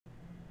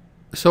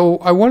So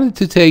I wanted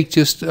to take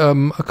just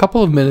a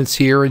couple of minutes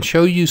here and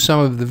show you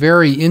some of the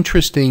very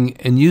interesting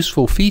and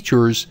useful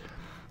features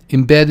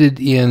embedded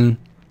in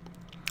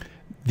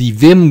the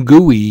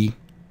VIMGUI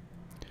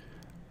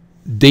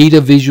data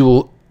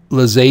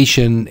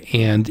visualization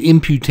and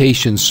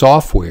imputation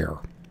software.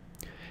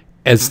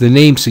 As the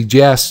name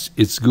suggests,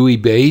 it's GUI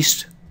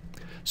based.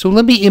 So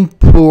let me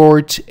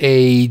import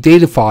a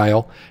data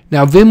file.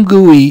 Now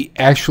VIMGUI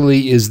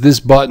actually is this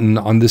button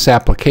on this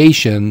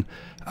application.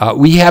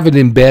 We have it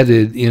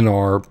embedded in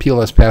our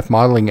PLS path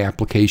modeling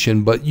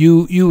application, but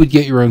you would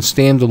get your own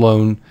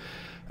standalone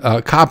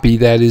copy.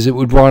 That is, it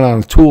would run on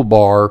a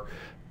toolbar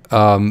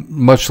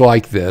much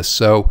like this.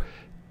 So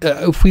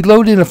if we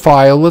load in a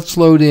file, let's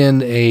load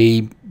in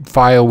a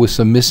file with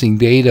some missing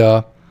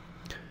data.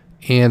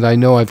 And I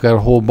know I've got a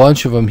whole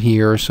bunch of them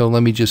here, so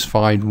let me just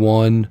find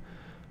one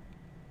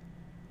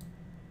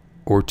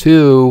or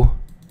two.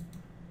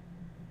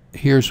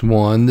 Here's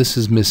one. This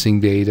is missing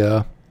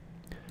data.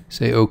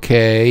 Say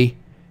OK.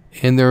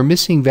 And there are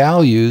missing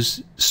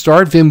values.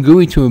 Start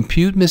VIMGUI to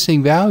impute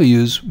missing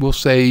values. We'll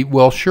say,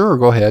 well, sure,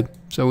 go ahead.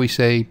 So we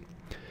say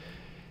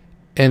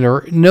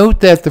enter. Note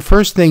that the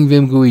first thing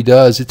VIMGUI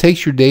does, it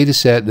takes your data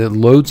set and it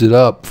loads it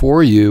up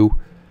for you.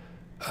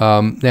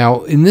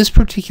 Now, in this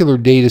particular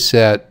data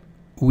set,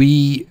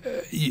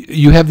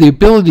 you have the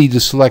ability to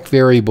select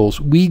variables.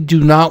 We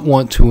do not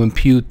want to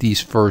impute these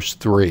first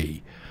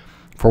three.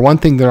 For one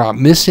thing, they're not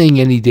missing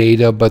any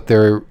data, but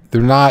they're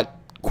not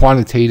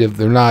quantitative.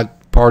 They're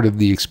not part of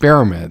the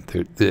experiment.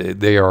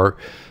 They're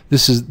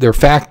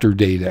factor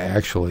data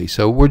actually.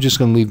 So we're just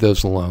going to leave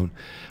those alone.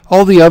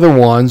 All the other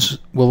ones,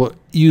 we'll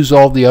use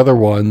all the other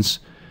ones.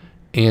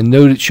 And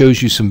note it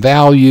shows you some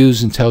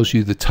values and tells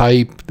you the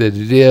type that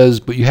it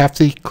is, but you have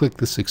to click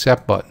this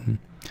accept button.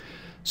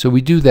 So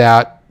we do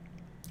that,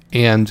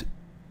 and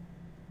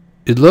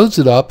it loads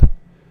it up,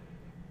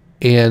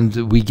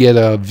 and we get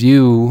a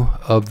view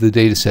of the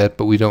data set,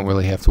 but we don't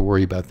really have to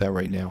worry about that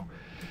right now.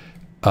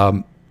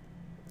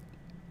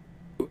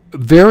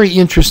 Very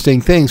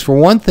interesting things. For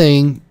one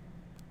thing,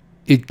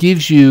 it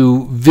gives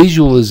you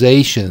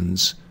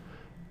visualizations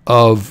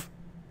of,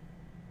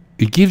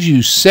 it gives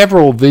you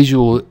several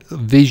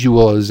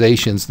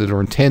visualizations that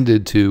are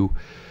intended to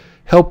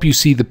help you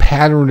see the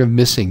pattern of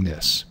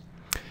missingness.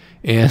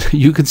 And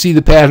you can see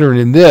the pattern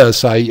in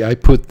this. I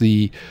put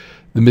the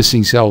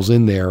missing cells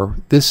in there.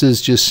 This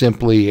is just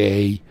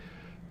simply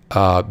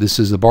this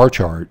is a bar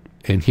chart.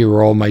 And here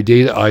are all my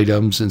data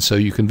items. And so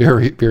you can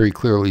very, very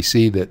clearly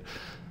see that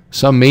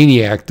some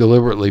maniac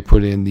deliberately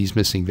put in these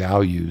missing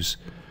values.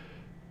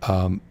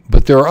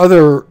 But there are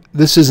other,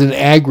 this is an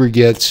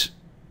aggregate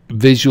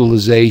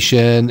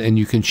visualization, and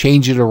you can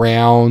change it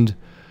around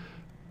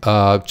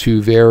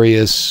to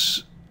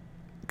various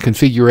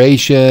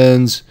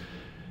configurations.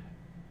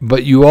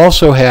 But you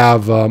also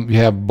have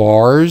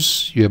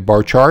bars, you have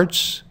bar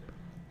charts,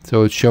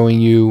 so it's showing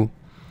you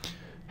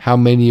how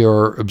many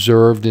are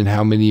observed and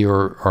how many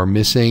are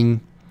missing.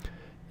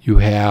 You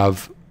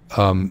have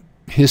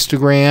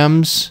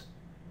histograms,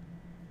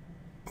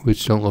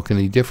 which don't look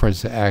any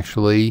different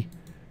actually.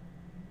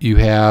 You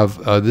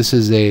have this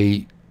is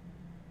a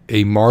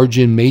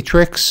margin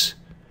matrix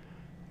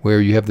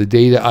where you have the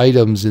data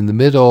items in the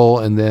middle,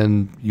 and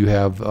then you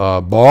have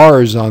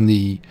bars on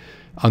the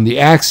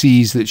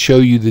axes that show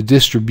you the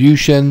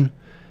distribution,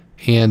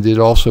 and it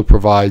also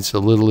provides a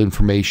little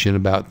information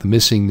about the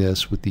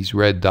missingness with these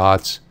red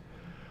dots.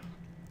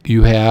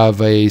 You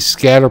have a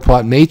scatter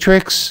plot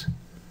matrix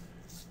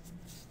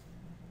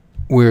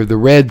where the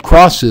red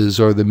crosses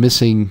are the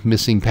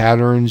missing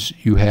patterns.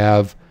 You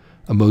have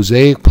a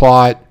mosaic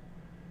plot,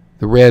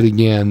 the red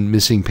again,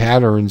 missing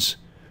patterns.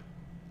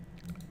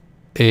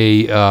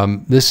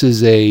 This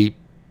is a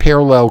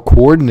parallel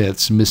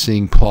coordinates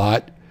missing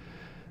plot.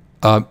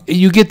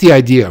 You get the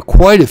idea.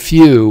 Quite a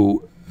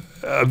few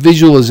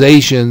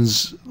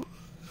visualizations,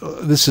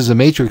 this is a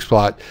matrix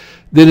plot,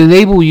 that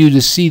enable you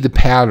to see the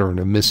pattern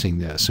of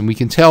missingness. And we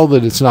can tell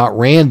that it's not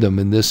random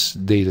in this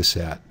data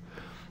set,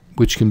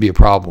 which can be a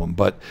problem.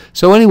 But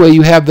so anyway,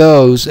 you have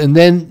those, and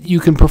then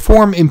you can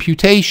perform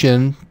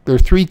imputation. There are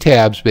three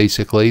tabs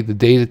basically: the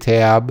data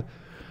tab,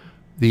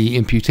 the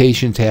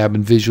imputation tab,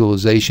 and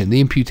visualization.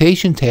 The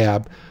imputation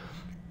tab,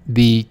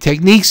 the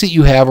techniques that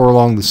you have are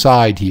along the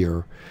side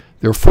here.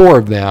 There are four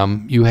of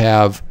them. You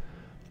have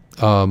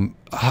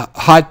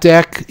hot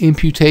deck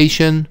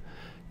imputation.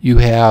 You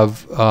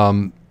have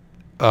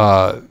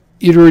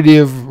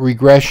iterative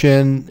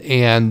regression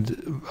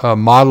and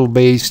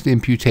model-based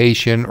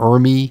imputation,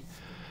 IRMI.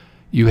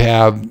 You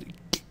have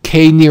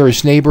K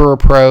nearest neighbor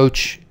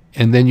approach,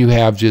 and then you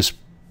have just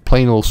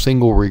plain old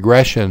single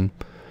regression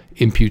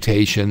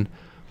imputation.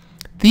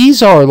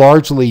 These are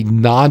largely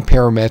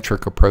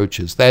non-parametric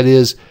approaches. That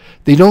is,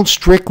 they don't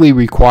strictly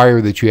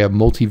require that you have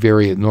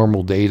multivariate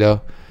normal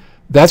data.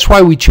 That's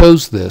why we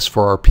chose this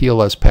for our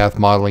PLS path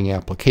modeling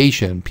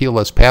application.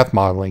 PLS path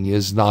modeling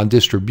is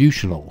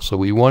non-distributional, so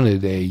we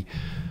wanted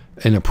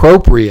an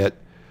appropriate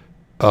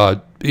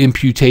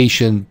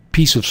imputation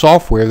piece of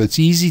software that's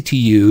easy to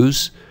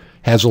use,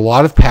 has a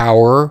lot of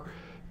power,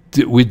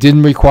 we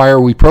didn't require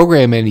we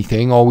program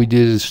anything. All we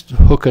did is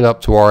hook it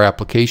up to our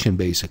application,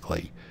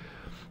 basically.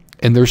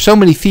 And there's so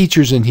many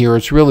features in here,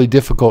 it's really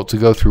difficult to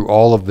go through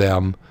all of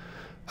them.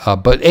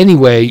 But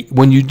anyway,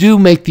 when you do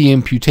make the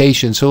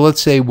imputation, so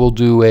let's say we'll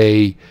do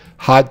a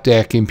hot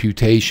deck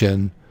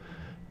imputation,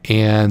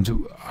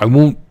 and I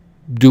won't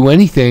do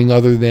anything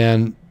other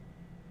than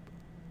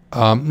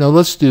no,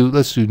 let's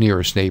do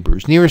nearest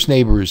neighbors. Nearest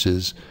neighbors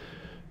is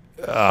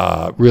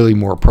really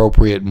more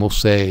appropriate, and we'll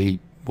say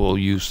we'll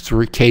use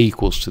k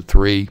equals to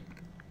 3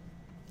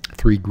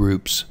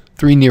 groups,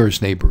 3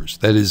 nearest neighbors.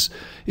 That is,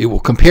 it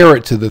will compare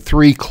it to the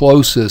 3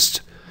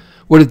 closest.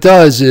 What it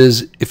does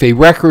is, if a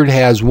record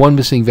has one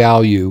missing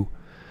value,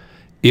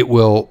 it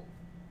will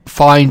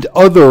find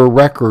other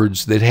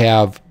records that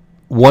have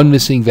one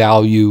missing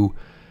value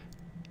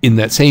in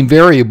that same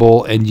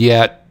variable, and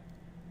yet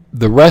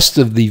the rest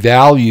of the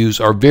values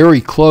are very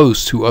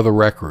close to other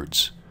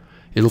records.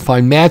 It'll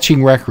find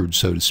matching records,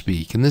 so to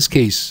speak. In this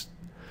case,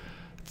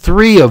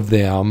 3 of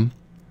them,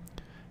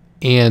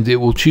 and it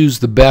will choose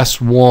the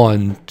best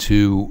one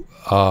to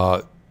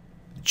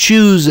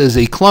choose as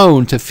a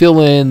clone to fill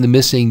in the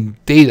missing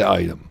data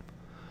item.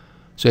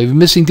 So if you have a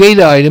missing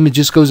data item, it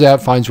just goes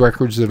out, finds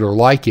records that are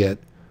like it,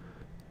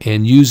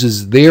 and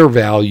uses their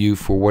value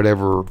for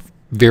whatever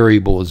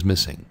variable is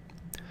missing.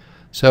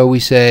 So we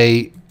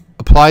say,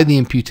 apply the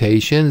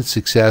imputation, it's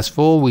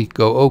successful, we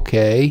go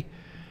OK,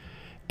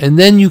 and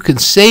then you can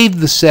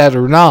save the set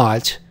or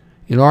not.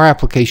 In our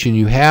application,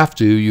 you have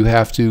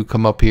to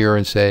come up here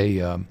and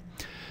say,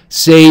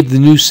 save the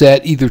new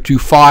set either to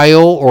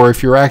file, or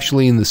if you're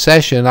actually in the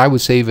session, I would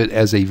save it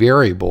as a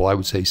variable. I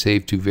would say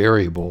save to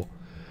variable.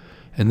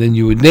 And then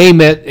you would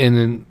name it, and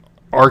in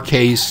our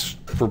case,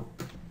 for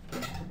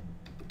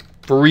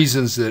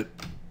reasons that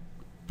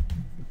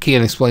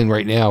can't explain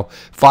right now,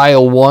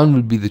 file 1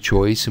 would be the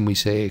choice, and we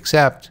say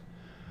accept.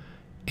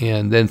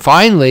 And then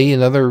finally,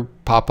 another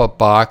pop-up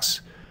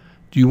box,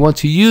 do you want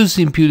to use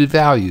the imputed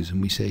values?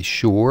 And we say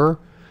sure.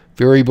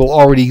 Variable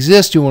already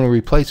exists, you want to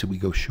replace it, we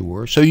go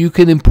sure. So you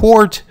can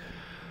import,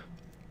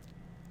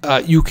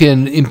 you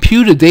can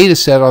impute a data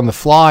set on the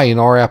fly in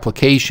our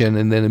application,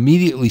 and then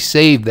immediately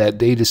save that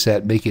data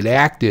set, make it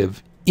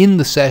active in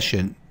the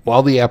session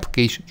while the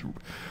application's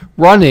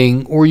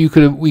running, or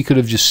we could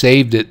have just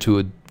saved it to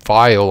a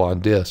file on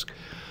disk.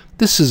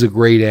 This is a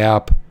great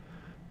app,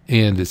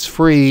 and it's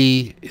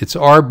free. It's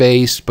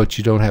R-based, but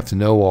you don't have to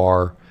know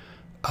R.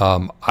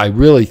 I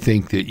really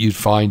think that you'd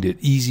find it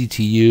easy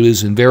to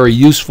use and very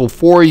useful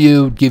for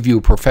you, give you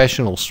a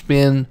professional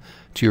spin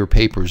to your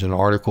papers and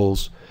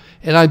articles,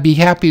 and I'd be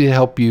happy to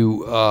help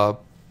you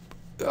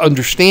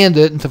understand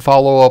it and to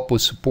follow up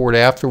with support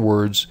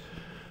afterwards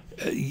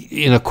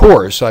in a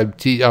course. I'm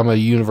a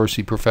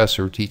university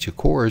professor, teach a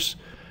course.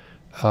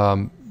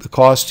 The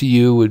cost to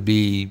you would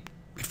be,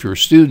 if you're a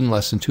student,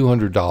 less than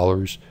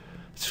 $200.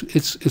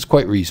 It's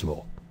quite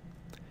reasonable.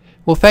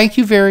 Well, thank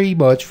you very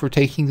much for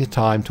taking the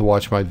time to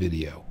watch my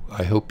video.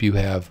 I hope you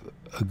have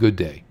a good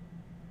day.